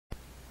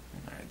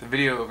the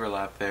video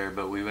overlapped there,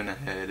 but we went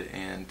ahead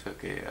and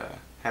took a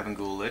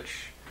Havengul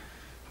Lich.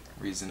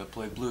 Reason to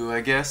play blue,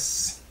 I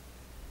guess.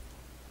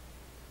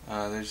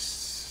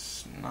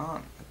 There's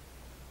not...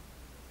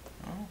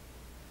 Oh.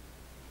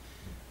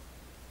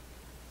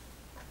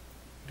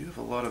 We do have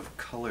a lot of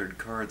colored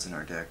cards in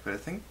our deck, but I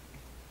think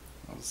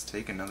I'll just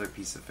take another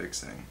piece of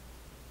fixing.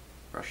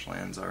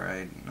 Brushland's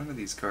alright. None of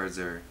these cards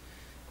are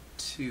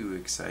too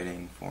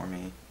exciting for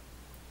me.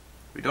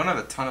 We don't have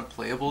a ton of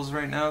playables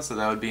right now, so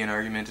that would be an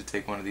argument to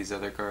take one of these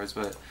other cards,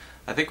 but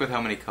I think with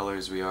how many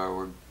colors we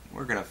are,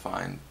 we're gonna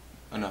find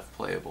enough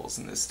playables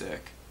in this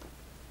deck.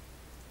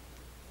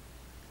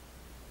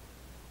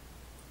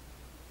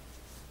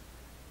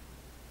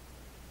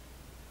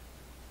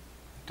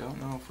 I don't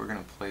know if we're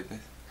gonna play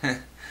this.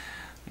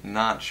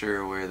 Not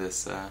sure where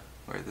this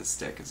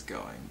deck is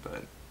going,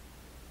 but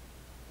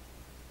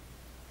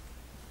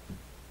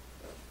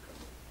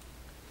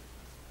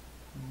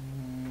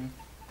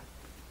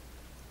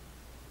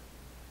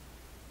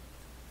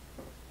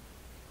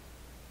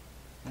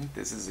I think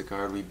this is a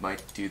card we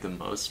might do the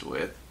most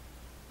with.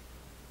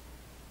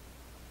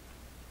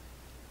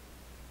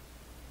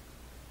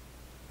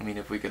 I mean,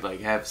 if we could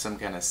like have some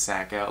kind of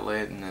sack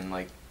outlet and then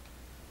like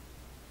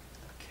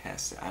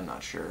cast it, I'm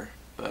not sure,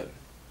 but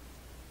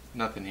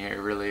nothing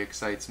here really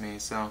excites me,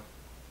 so.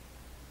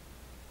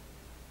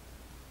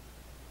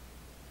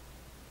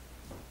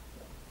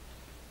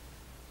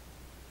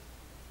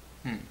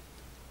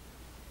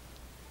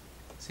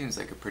 Seems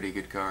like a pretty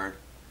good card.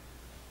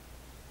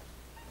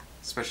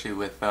 Especially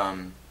with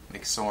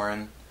like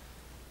Sorin.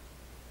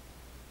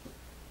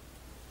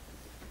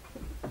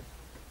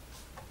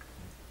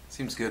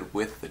 Seems good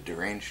with the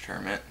Deranged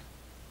Hermit.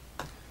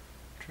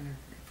 Trying to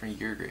bring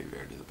your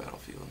graveyard to the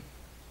battlefield.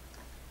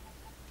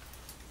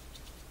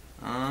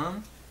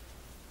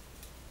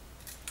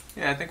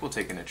 Yeah, I think we'll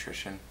take an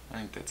Attrition. I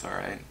think that's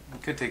alright. We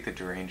could take the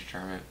Deranged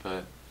Hermit,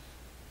 but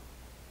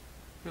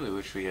really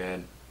wish we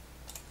had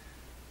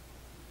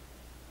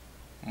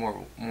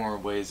more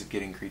ways of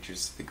getting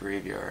creatures to the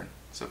graveyard.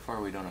 So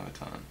far we don't have a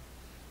ton.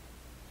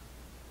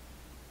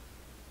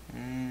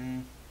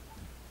 I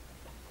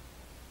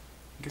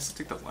guess I'll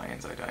take the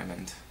Lion's Eye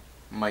Diamond.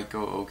 Might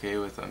go okay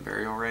with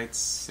Burial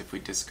Rites if we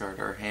discard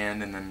our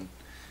hand and then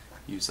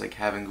use like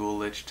Havengul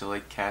Lich to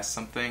like cast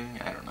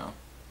something. I don't know.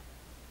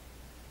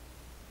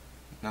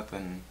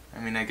 Nothing. I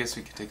mean, I guess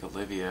we could take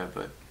Olivia,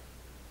 but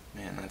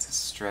man, that's a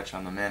stretch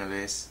on the mana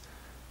base.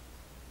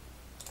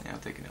 Yeah, I'll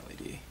take an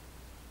LED.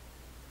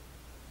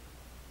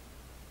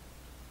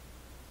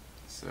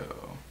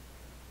 So,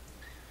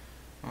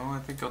 well, I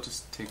think I'll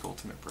just take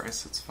Ultimate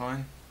Price, that's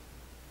fine.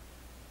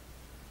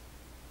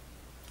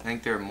 I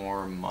think there are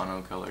more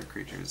mono-colored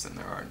creatures than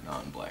there are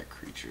non-black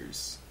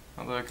creatures,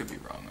 although I could be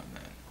wrong on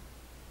that.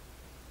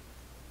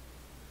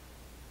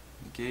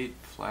 Negate,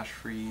 Flash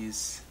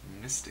Freeze,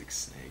 Mystic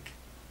Snake.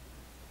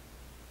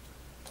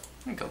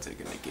 I think I'll take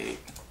a Negate.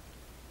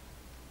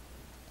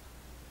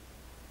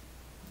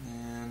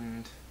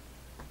 And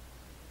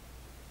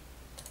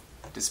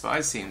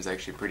Despise seems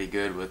actually pretty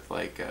good with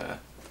like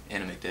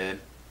Animate Dead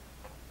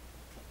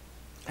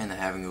and the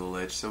Havengul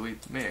Lich, so we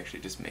may actually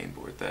just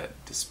mainboard that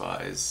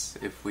Despise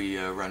if we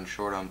run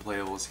short on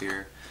playables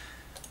here.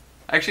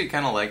 I actually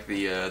kind of like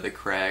the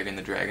Crag and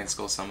the Dragon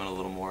Skull Summon a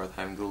little more with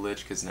Havengul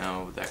Lich, because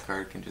now that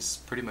card can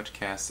just pretty much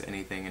cast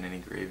anything in any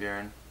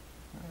graveyard.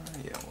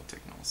 Yeah, we'll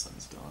take Null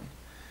Sun's Dawn.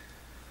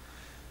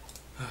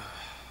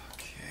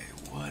 Okay,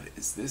 what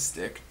is this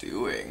deck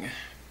doing?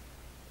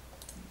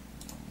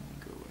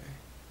 Go away.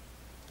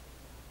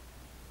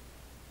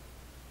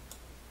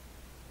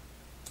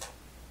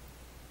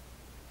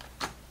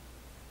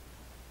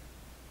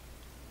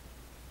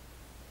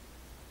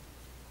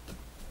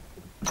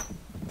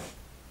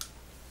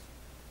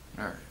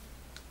 Alright.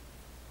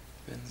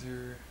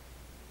 Benzer.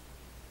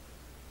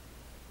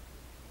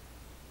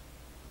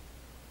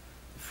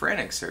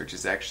 Frantic Search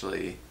is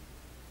actually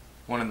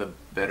one of the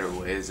better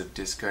ways of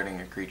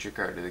discarding a creature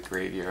card to the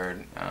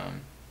graveyard.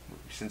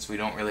 Since we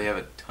don't really have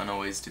a ton of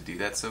ways to do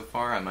that so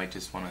far, I might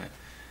just want to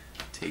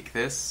take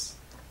this.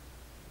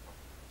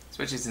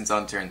 Especially since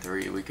on turn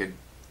 3 we could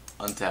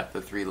untap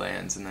the 3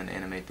 lands and then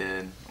Animate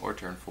Dead, or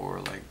turn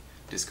 4, like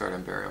discard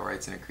and Burial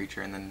Rites in a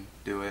creature and then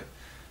do it.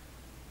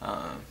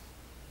 Don't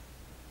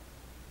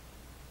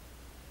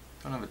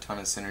have a ton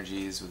of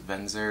synergies with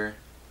Venzer.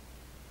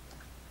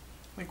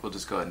 I think we'll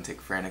just go ahead and take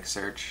Frantic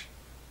Search.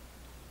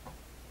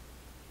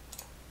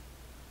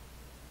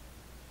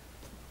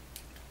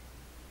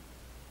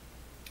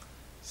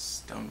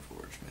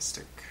 Stoneforge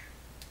Mystic.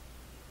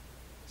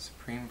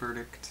 Supreme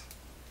Verdict.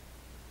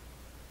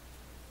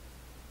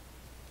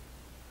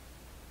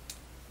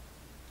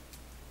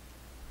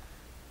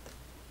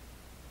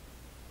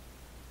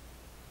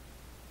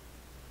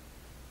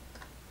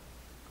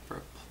 For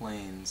a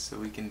plains, so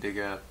we can dig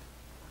up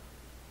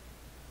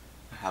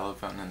a Hallowed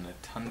Fountain and a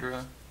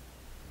Tundra.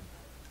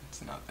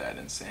 It's not that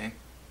insane.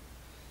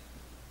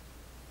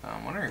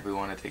 I'm wondering if we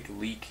want to take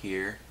Leak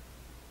here.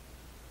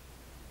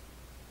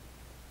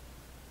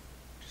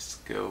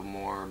 Just go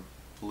more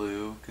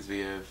blue, because we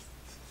have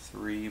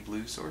 3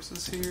 blue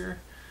sources here.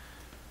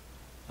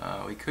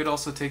 We could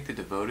also take the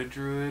Devoted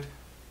Druid.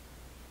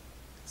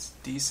 It's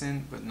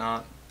decent, but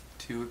not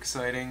too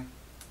exciting.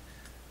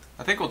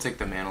 I think we'll take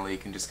the Mana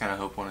Leak and just kind of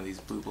hope one of these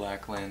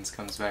blue-black lands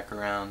comes back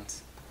around.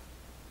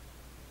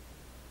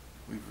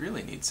 We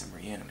really need some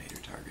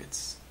Reanimator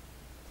targets.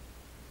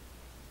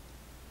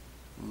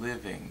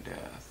 Living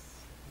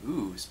Death.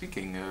 Ooh,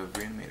 speaking of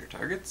Reanimator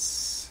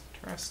targets,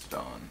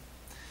 Terrastodon.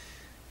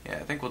 Yeah,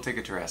 I think we'll take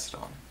a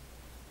Terrastodon.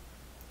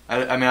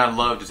 I mean, I'd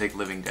love to take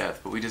Living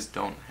Death, but we just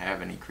don't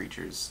have any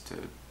creatures to...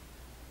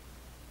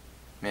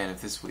 Man,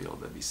 if this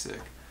wheeled, that'd be sick.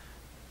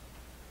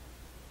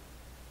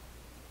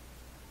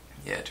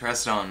 Yeah,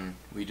 Terrastodon,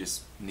 we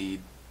just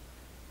need...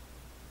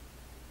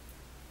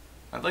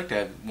 I'd like to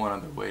add one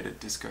other way to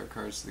discard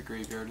cards to the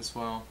graveyard as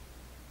well.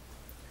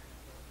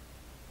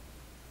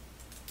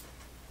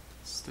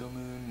 Still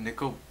Moon,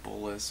 Nicol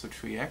Bolas,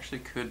 which we actually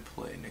could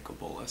play Nicol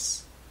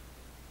Bolas.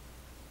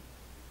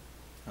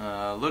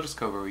 Lotus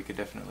Cobra we could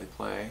definitely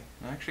play.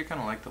 I actually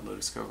kind of like the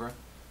Lotus Cobra.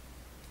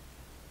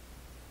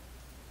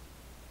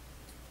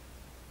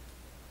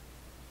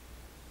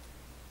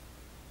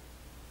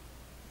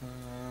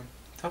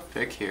 Tough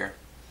pick here.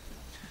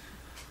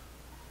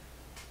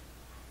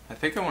 I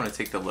think I want to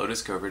take the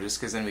Lotus Cobra just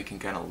because then we can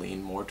kind of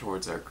lean more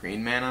towards our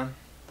green mana.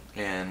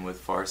 And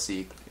with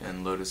Farseek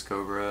and Lotus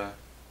Cobra,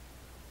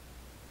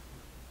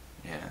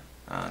 yeah,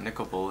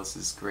 Nicol Bolas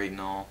is great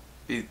and all.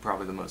 Be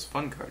probably the most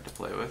fun card to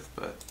play with,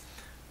 but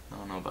I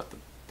don't know about the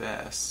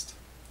best.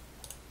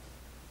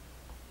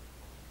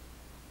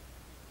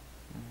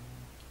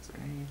 Is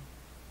there any?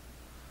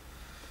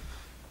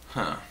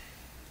 Huh.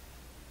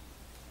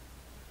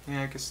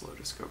 Yeah, I guess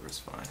Lotus Cobra's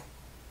fine.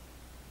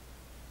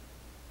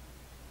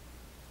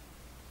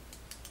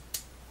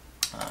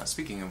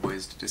 Speaking of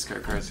ways to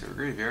discard cards to a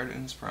graveyard,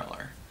 Una's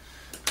Prowler.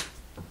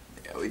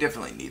 Yeah, we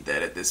definitely need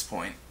that at this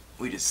point.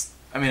 We just...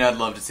 I mean, I'd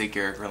love to take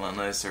Garruk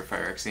Relentless or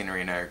Phyrexian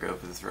Arena or go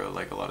for the throw.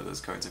 Like, a lot of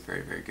those cards are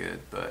very, very good.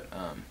 But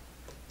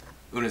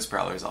Una's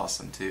Prowler is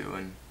awesome, too.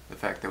 And the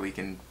fact that we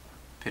can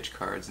pitch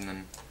cards and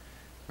then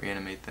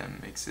reanimate them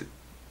makes it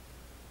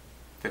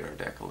fit our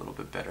deck a little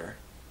bit better.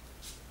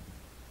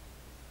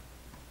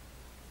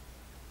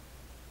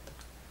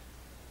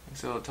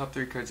 So, top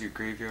 3 cards of your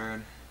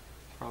graveyard.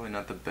 Probably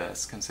not the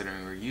best,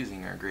 considering we're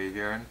using our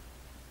graveyard.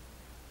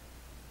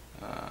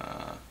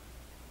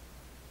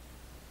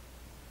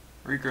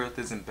 Regrowth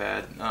isn't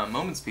bad.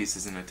 Moment's Peace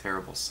isn't a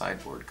terrible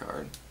sideboard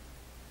card.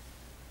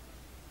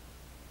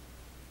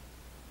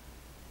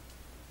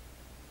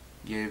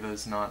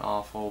 Yeva's not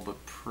awful,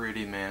 but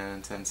pretty mana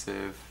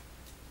intensive.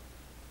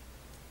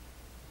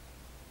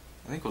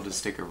 I think we'll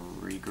just take a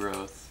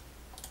Regrowth.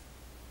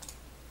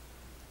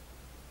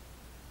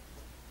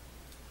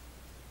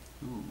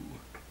 Ooh.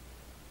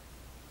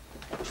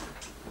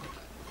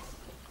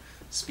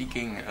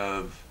 Speaking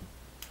of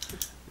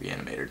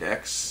Reanimator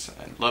decks,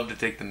 I'd love to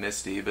take the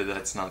Misty, but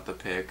that's not the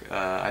pick.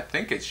 I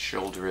think it's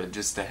Sheoldred,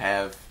 just to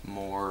have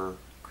more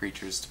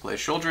creatures to play.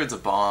 Sheoldred's a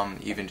bomb,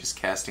 even just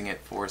casting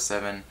it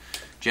 4/7.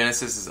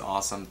 Genesis is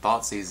awesome.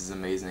 Thoughtseize is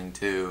amazing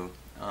too,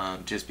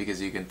 just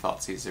because you can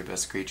Thoughtseize their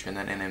best creature and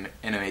then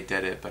animate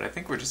dead it. But I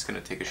think we're just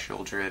going to take a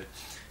Sheoldred,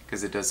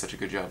 because it does such a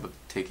good job of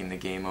taking the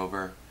game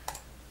over.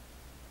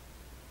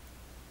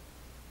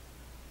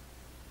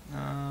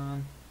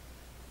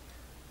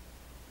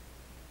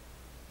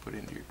 Put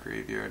into your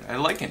graveyard. I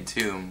like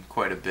Entomb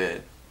quite a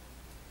bit.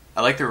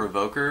 I like the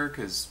Revoker,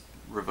 because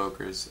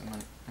Revokers...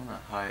 I'm gonna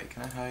hide...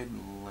 Can I hide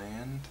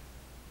land?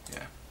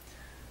 Yeah.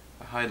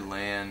 I hide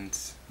land...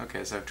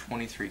 Okay, so I have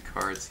 23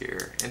 cards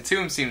here.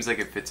 Entomb seems like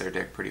it fits our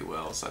deck pretty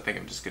well, so I think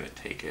I'm just gonna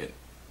take it.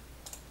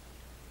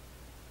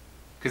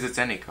 Because it's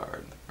any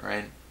card,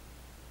 right?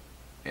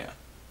 Yeah.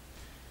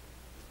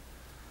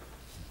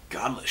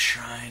 Godless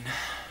Shrine.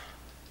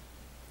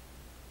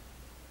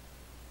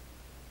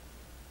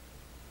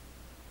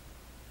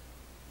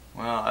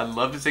 Well, I'd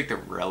love to take the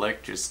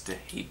Relic just to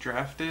hate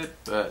draft it,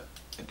 but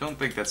I don't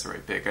think that's the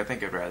right pick. I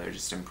think I'd rather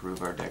just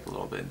improve our deck a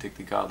little bit and take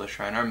the Godless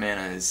Shrine. Our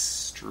mana is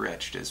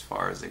stretched as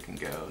far as it can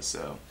go,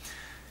 so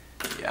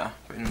yeah.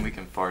 And we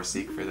can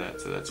Farseek for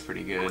that, so that's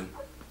pretty good.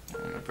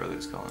 My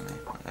brother's calling me.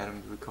 Add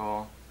him to the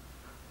call.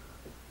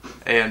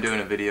 Hey, I'm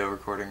doing a video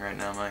recording right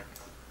now, Mike.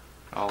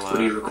 What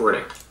are you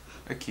recording?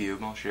 A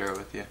cube. I'll share it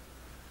with you.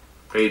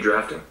 Are you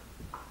drafting?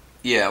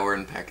 Yeah, we're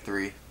in pack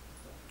 3.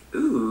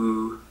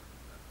 Ooh.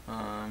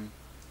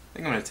 I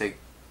think I'm going to take...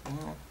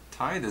 Well,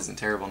 Tithe isn't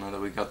terrible now that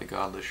we got the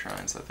Godless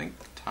Shrine, so I think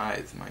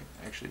Tithe might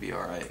actually be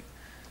alright.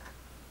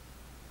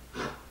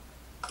 Yeah,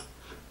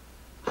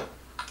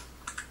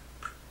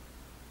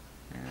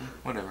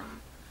 whatever.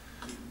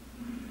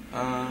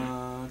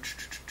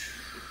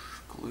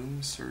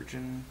 Gloom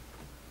Surgeon.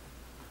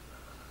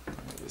 Oh,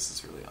 this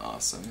is really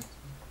awesome.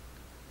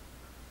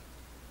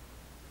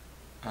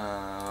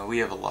 We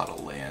have a lot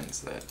of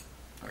lands that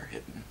are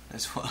hidden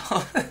as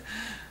well.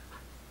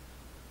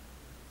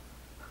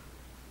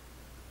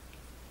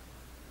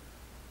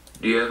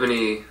 Do you have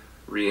any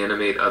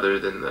reanimate other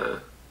than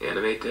the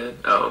animate dead?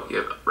 Oh, you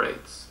have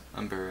rights.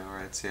 On burial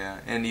rights, yeah.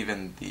 And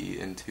even the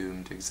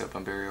entombed digs up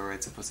on burial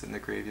rights and puts it in the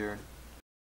graveyard.